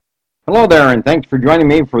Hello there, and thanks for joining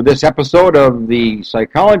me for this episode of the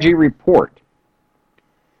Psychology Report.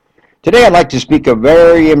 Today I'd like to speak on a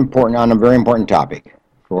very important topic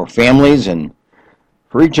for families and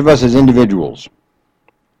for each of us as individuals.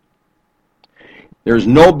 There's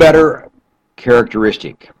no better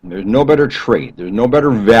characteristic, there's no better trait, there's no better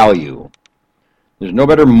value, there's no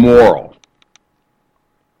better moral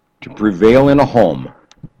to prevail in a home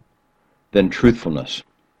than truthfulness.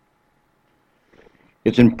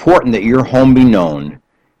 It's important that your home be known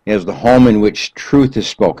as the home in which truth is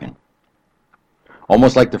spoken.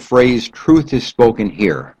 Almost like the phrase, truth is spoken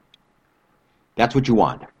here. That's what you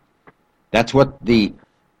want. That's what you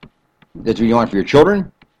want for your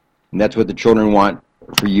children, and that's what the children want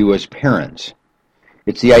for you as parents.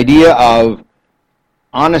 It's the idea of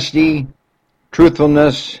honesty,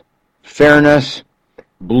 truthfulness, fairness,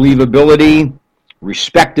 believability,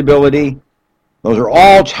 respectability. Those are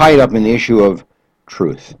all tied up in the issue of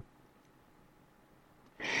truth.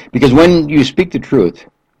 Because when you speak the truth,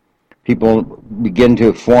 people begin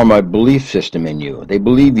to form a belief system in you. They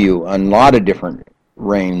believe you on a lot of different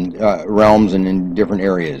realms and in different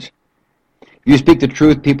areas. If you speak the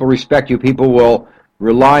truth, people respect you, people will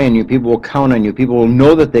rely on you, people will count on you, people will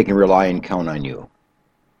know that they can rely and count on you.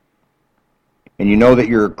 And you know that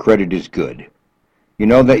your credit is good. You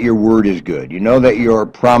know that your word is good. You know that your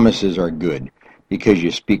promises are good because you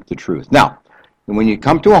speak the truth. Now, when you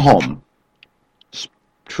come to a home,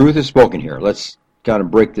 truth is spoken here. Let's kind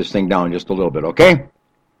of break this thing down just a little bit, okay?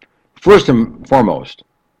 First and foremost,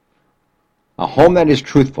 a home that is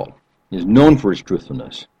truthful, is known for its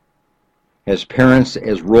truthfulness, has parents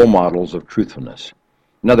as role models of truthfulness.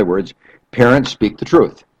 In other words, parents speak the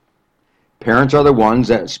truth. Parents are the ones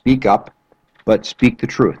that speak up, but speak the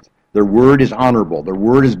truth. Their word is honorable. Their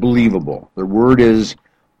word is believable. Their word is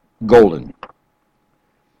golden.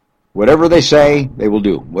 Whatever they say, they will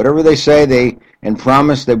do. Whatever they say and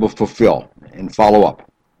promise, they will fulfill and follow up.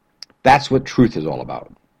 That's what truth is all about.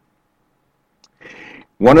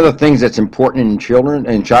 One of the things that's important in children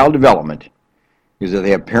and child development is that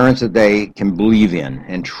they have parents that they can believe in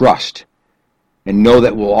and trust and know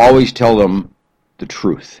that will always tell them the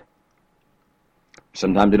truth.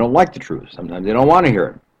 Sometimes they don't like the truth. Sometimes they don't want to hear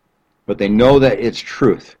it. But they know that it's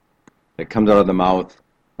truth that comes out of the mouth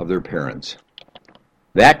of their parents.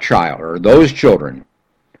 That child or those children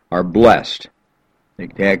are blessed.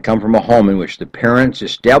 They come from a home in which the parents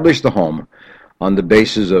establish the home on the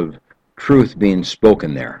basis of truth being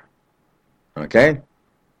spoken there. Okay?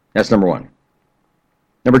 That's number one.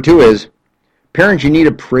 Number two is, parents, you need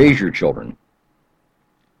to praise your children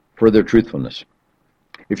for their truthfulness.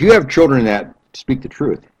 If you have children that speak the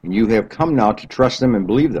truth, and you have come now to trust them and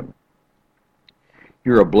believe them,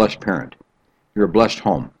 you're a blessed parent. You're a blessed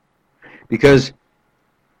home. Because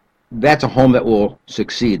that's a home that will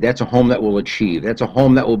succeed. That's a home that will achieve. That's a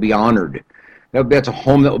home that will be honored. That's a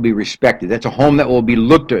home that will be respected. That's a home that will be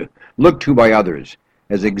looked to by others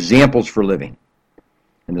as examples for living.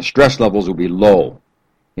 And the stress levels will be low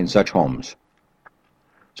in such homes.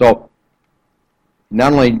 So,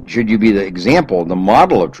 not only should you be the example, the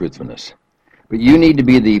model of truthfulness, but you need to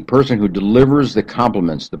be the person who delivers the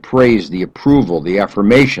compliments, the praise, the approval, the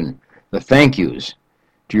affirmation, the thank yous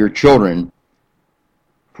to your children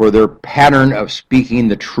for their pattern of speaking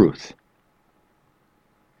the truth.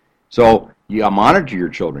 So you monitor your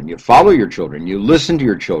children, you follow your children, you listen to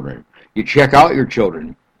your children, you check out your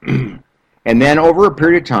children, and then over a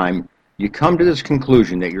period of time, you come to this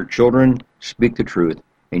conclusion that your children speak the truth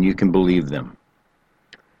and you can believe them.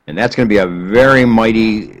 And that's going to be a very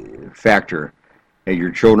mighty factor as your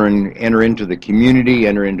children enter into the community,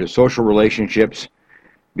 enter into social relationships,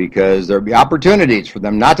 because there will be opportunities for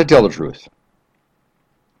them not to tell the truth.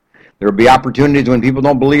 There will be opportunities when people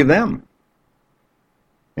don't believe them.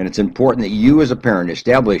 And it's important that you as a parent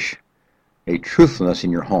establish a truthfulness in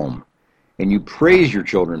your home. And you praise your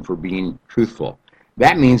children for being truthful.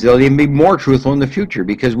 That means they'll even be more truthful in the future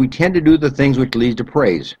because we tend to do the things which lead to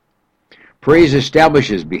praise. Praise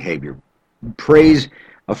establishes behavior. Praise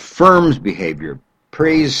affirms behavior.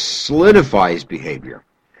 Praise solidifies behavior.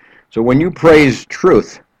 So when you praise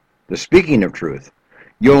truth, the speaking of truth,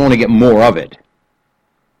 you'll only get more of it.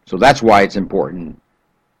 So that's why it's important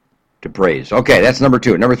to praise. Okay, that's number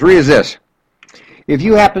two. Number three is this. If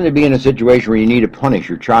you happen to be in a situation where you need to punish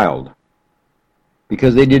your child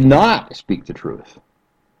because they did not speak the truth,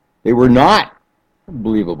 they were not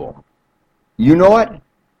believable, you know it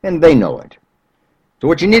and they know it. So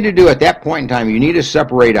what you need to do at that point in time, you need to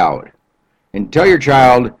separate out and tell your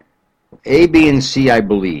child, A, B, and C I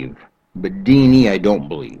believe, but D and E I don't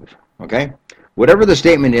believe. Okay? Whatever the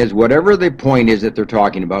statement is, whatever the point is that they're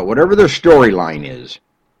talking about, whatever their storyline is,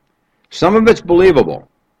 Some of it's believable,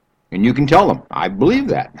 and you can tell them, I believe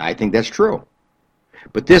that. I think that's true.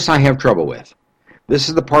 But this I have trouble with. This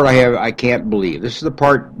is the part I can't believe. This is the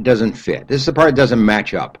part that doesn't fit. This is the part that doesn't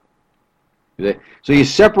match up. So you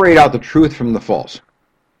separate out the truth from the false,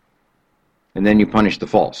 and then you punish the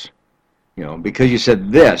false. Because you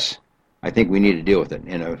said this, I think we need to deal with it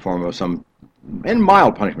in a form of and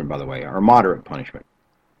mild punishment, by the way, or moderate punishment.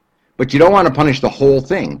 But you don't want to punish the whole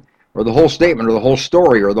thing, or the whole statement, or the whole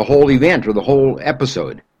story, or the whole event, or the whole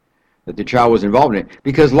episode that the child was involved in,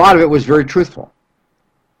 because a lot of it was very truthful.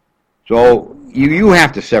 So you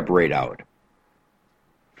have to separate out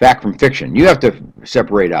fact from fiction. You have to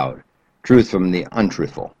separate out truth from the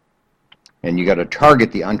untruthful. And you got to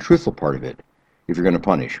target the untruthful part of it if you're going to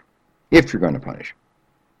punish. If you're going to punish.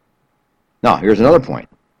 Now, here's another point.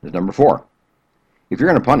 There's number 4. If you're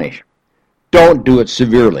going to punish, don't do it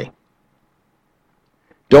severely.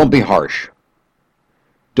 Don't be harsh.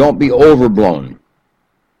 Don't be overblown.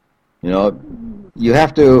 You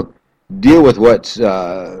have to deal with what's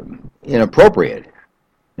inappropriate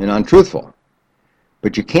and untruthful.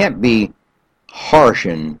 But you can't be harsh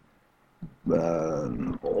and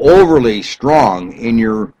overly strong in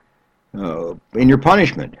your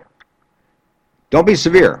punishment. Don't be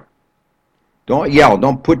severe. Don't yell.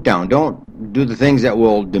 Don't put down. Don't do the things that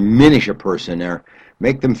will diminish a person or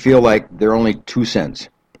make them feel like they're only 2 cents.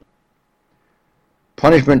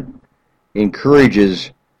 Punishment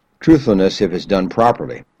encourages truthfulness if it's done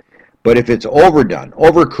properly. But if it's overdone,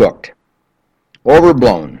 overcooked,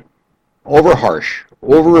 overblown, overharsh,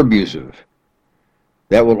 overabusive,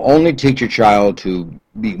 that will only teach a child to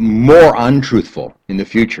be more untruthful in the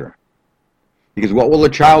future. Because what will the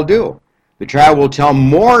child do? The child will tell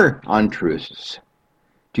more untruths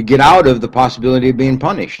to get out of the possibility of being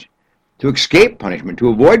punished, to escape punishment, to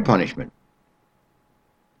avoid punishment.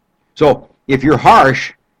 So if you're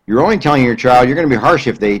harsh, you're only telling your child you're going to be harsh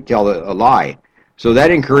if they tell a lie. So that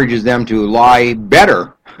encourages them to lie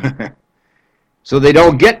better so they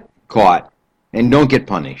don't get caught and don't get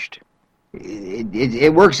punished.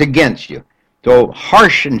 It works against you. So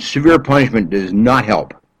harsh and severe punishment does not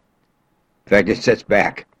help. In fact, it sets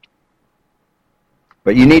back.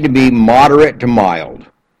 But you need to be moderate to mild.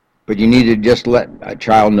 But you need to just let a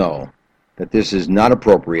child know that this is not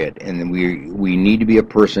appropriate, and we need to be a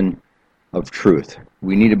person of truth.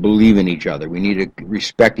 We need to believe in each other. We need to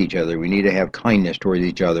respect each other. We need to have kindness towards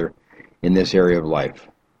each other in this area of life.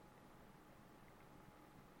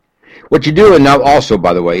 What you do, and now also,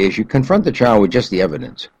 by the way, is you confront the child with just the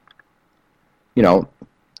evidence.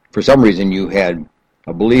 For some reason you had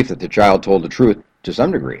a belief that the child told the truth to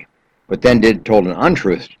some degree, but then told an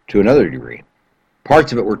untruth to another degree.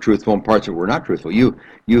 Parts of it were truthful and parts of it were not truthful. You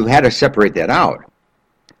had to separate that out.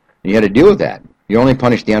 You had to deal with that. You only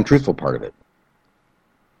punish the untruthful part of it.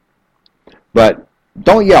 But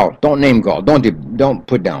don't yell, don't name call, don't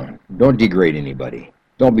put down, don't degrade anybody,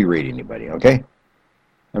 don't berate anybody, okay?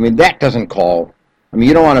 That doesn't call.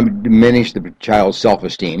 You don't want to diminish the child's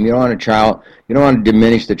self-esteem. You don't want to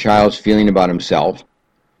diminish the child's feeling about himself.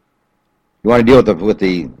 You want to deal with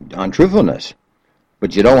the untruthfulness,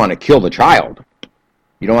 but you don't want to kill the child.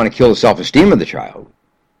 You don't want to kill the self-esteem of the child.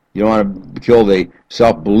 You don't want to kill the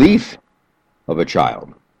self-belief of a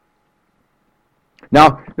child.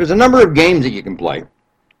 Now, there's a number of games that you can play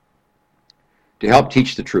to help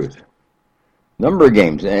teach the truth. Number of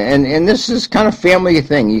games, and this is kind of family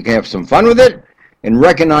thing. You can have some fun with it and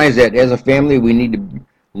recognize that as a family we need to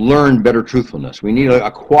learn better truthfulness. We need to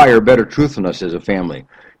acquire better truthfulness as a family.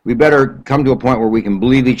 We better come to a point where we can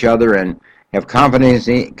believe each other and have confidence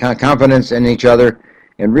in each other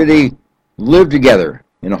and really live together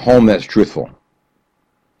in a home that's truthful.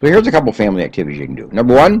 So here's a couple family activities you can do.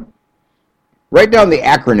 Number 1, write down the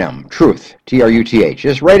acronym TRUTH, T-R-U-T-H.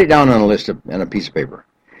 Just write it down on a piece of paper.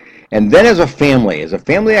 And then as a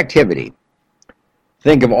family activity,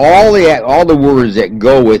 think of all the words that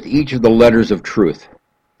go with each of the letters of truth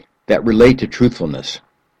that relate to truthfulness.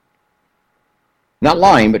 Not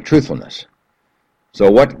lying, but truthfulness. So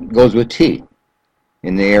what goes with T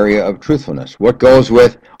in the area of truthfulness? What goes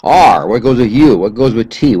with R? What goes with U? What goes with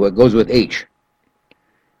T? What goes with H?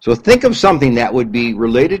 So think of something that would be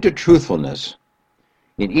related to truthfulness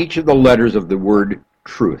in each of the letters of the word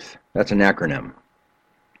truth. That's an acronym.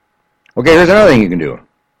 Okay, here's another thing you can do.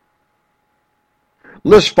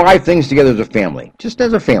 List 5 things together as a family. Just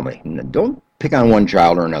as a family. Don't pick on one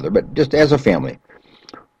child or another, but just as a family.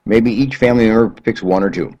 Maybe each family member picks 1 or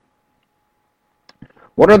 2.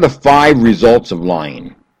 What are the 5 results of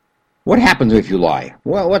lying? What happens if you lie?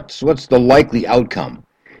 Well, what's the likely outcome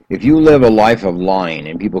if you live a life of lying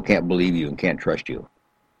and people can't believe you and can't trust you?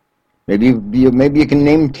 Maybe you can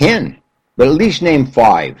name 10 but at least name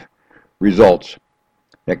 5 results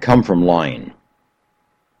that come from lying.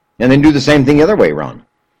 And then do the same thing the other way around.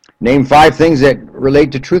 Name 5 things that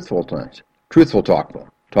relate to truthfulness,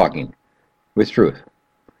 talking with truth.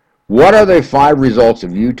 What are the 5 results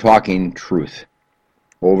of you talking truth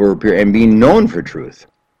over a period and being known for truth?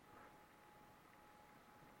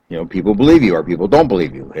 People believe you or people don't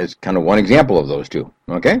believe you. It's kind of one example of those two,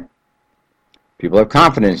 okay? People have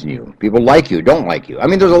confidence in you. People like you, don't like you. I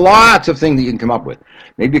mean, there's lots of things that you can come up with.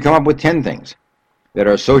 Maybe you come up with 10 things that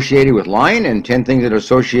are associated with lying and 10 things that are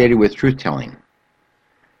associated with truth-telling,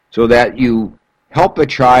 so that you help a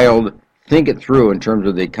child think it through in terms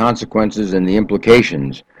of the consequences and the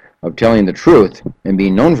implications of telling the truth and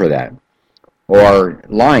being known for that, or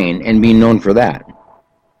lying and being known for that.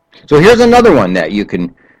 So here's another one that you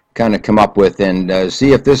can kind of come up with and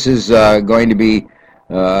see if this is going to be,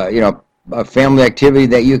 a family activity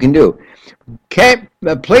that you can do.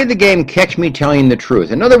 Play the game Catch Me Telling the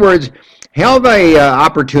Truth. In other words, have an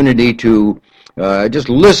opportunity to just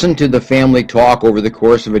listen to the family talk over the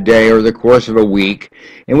course of a day or the course of a week,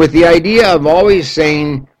 and with the idea of always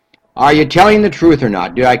saying, are you telling the truth or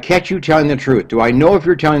not? Did I catch you telling the truth? Do I know if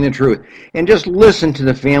you're telling the truth? And just listen to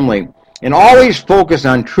the family and always focus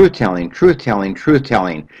on truth-telling, truth-telling,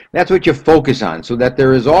 truth-telling. That's what you focus on, so that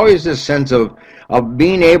there is always this sense of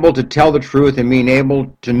being able to tell the truth and being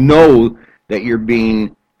able to know that you're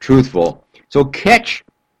being truthful. So catch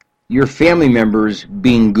your family members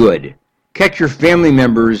being good. Catch your family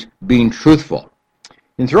members being truthful.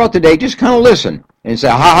 And throughout the day, just kind of listen and say,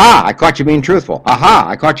 ha, I caught you being truthful. Aha,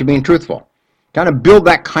 I caught you being truthful. Kind of build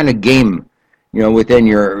that kind of game, within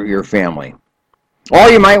your family. Or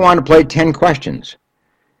you might want to play 10 questions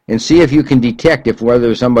and see if you can detect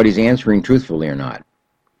whether somebody's answering truthfully or not.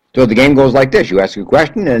 So the game goes like this. You ask a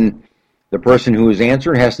question, and the person who is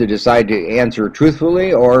answering has to decide to answer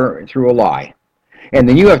truthfully or through a lie. And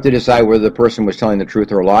then you have to decide whether the person was telling the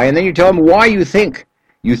truth or a lie, and then you tell them why you think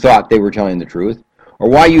you thought they were telling the truth, or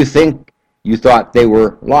why you think you thought they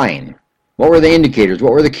were lying. What were the indicators?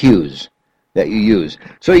 What were the cues that you use?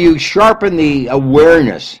 So you sharpen the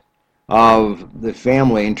awareness of the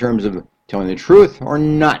family in terms of telling the truth or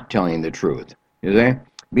not telling the truth. You see?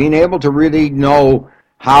 Being able to really know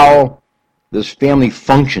how this family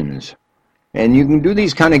functions. And you can do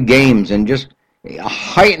these kind of games and just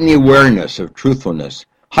heighten the awareness of truthfulness,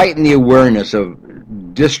 heighten the awareness of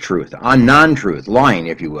distruth, on non-truth, lying,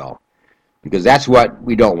 if you will, because that's what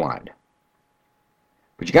we don't want.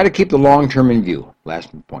 But you got to keep the long term in view. Last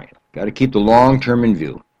point. Got to keep the long term in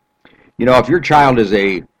view. If your child is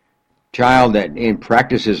a child that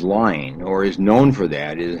practices lying or is known for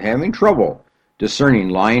that, is having trouble discerning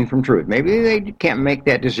lying from truth, maybe they can't make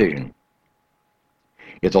that decision.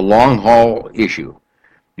 It's a long haul issue.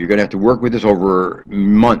 You're going to have to work with this over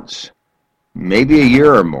months, maybe a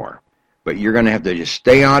year or more. But you're going to have to just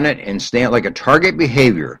stay on it and stay like a target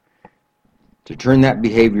behavior to turn that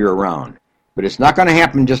behavior around. But it's not going to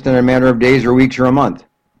happen just in a matter of days or weeks or a month.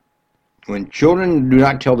 When children do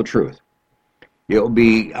not tell the truth, it will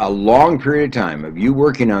be a long period of time of you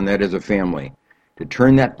working on that as a family to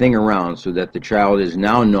turn that thing around so that the child is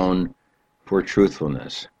now known for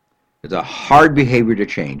truthfulness. It's a hard behavior to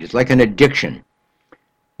change. It's like an addiction.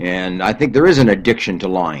 And I think there is an addiction to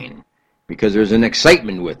lying because there's an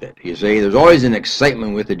excitement with it. You see, there's always an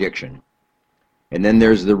excitement with addiction. And then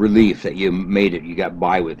there's the relief that you made it, you got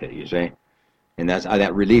by with it, you see. And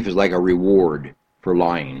that relief is like a reward for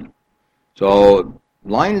lying. So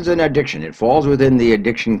lying is an addiction. It falls within the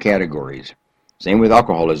addiction categories. Same with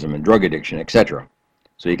alcoholism and drug addiction, etc.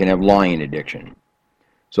 So you can have lying addiction.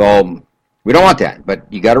 So we don't want that.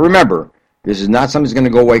 But you got to remember, this is not something that's going to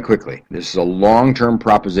go away quickly. This is a long-term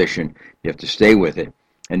proposition. You have to stay with it.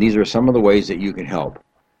 And these are some of the ways that you can help,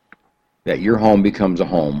 that your home becomes a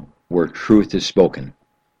home where truth is spoken.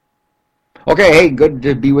 Okay, hey, good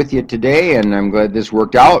to be with you today, and I'm glad this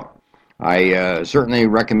worked out. I certainly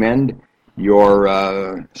recommend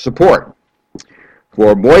your support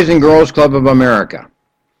for Boys and Girls Club of America.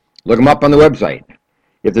 Look them up on the website.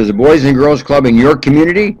 If there's a Boys and Girls Club in your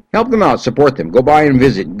community, help them out, support them. Go by and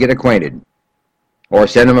visit, get acquainted. Or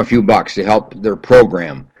send them a few bucks to help their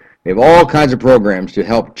program. They have all kinds of programs to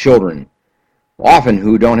help children, often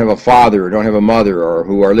who don't have a father or don't have a mother or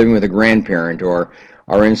who are living with a grandparent or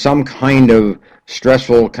are in some kind of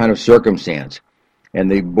stressful kind of circumstance. And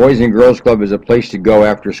the Boys and Girls Club is a place to go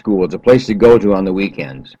after school. It's a place to go to on the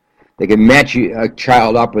weekends. They can match a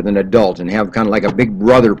child up with an adult and have kind of like a big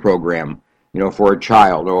brother program, for a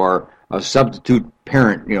child, or a substitute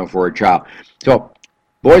parent, for a child. So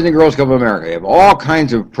Boys and Girls Club of America have all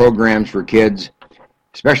kinds of programs for kids,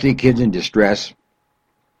 especially kids in distress.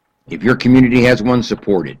 If your community has one,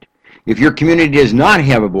 support it. If your community does not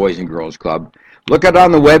have a Boys and Girls Club, look it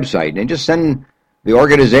on the website and just send the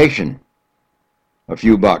organization a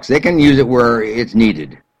few bucks. They can use it where it's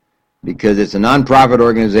needed because it's a nonprofit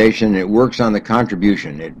organization and it works on the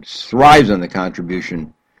contribution. It thrives on the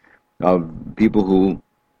contribution of people who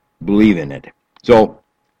believe in it. So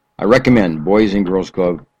I recommend Boys and Girls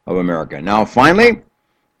Club of America. Now, finally,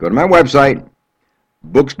 go to my website,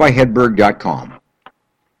 booksbyhedberg.com.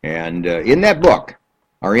 And in that book,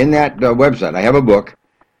 or in that website, I have a book,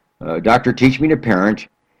 Dr. Teach Me to Parent.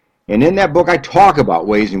 And in that book, I talk about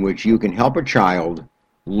ways in which you can help a child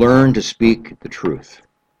learn to speak the truth.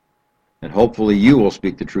 And hopefully you will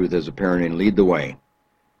speak the truth as a parent and lead the way.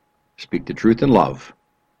 Speak the truth in love.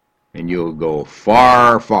 And you'll go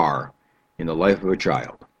far, far in the life of a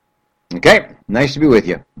child. Okay, nice to be with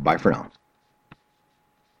you. Bye for now.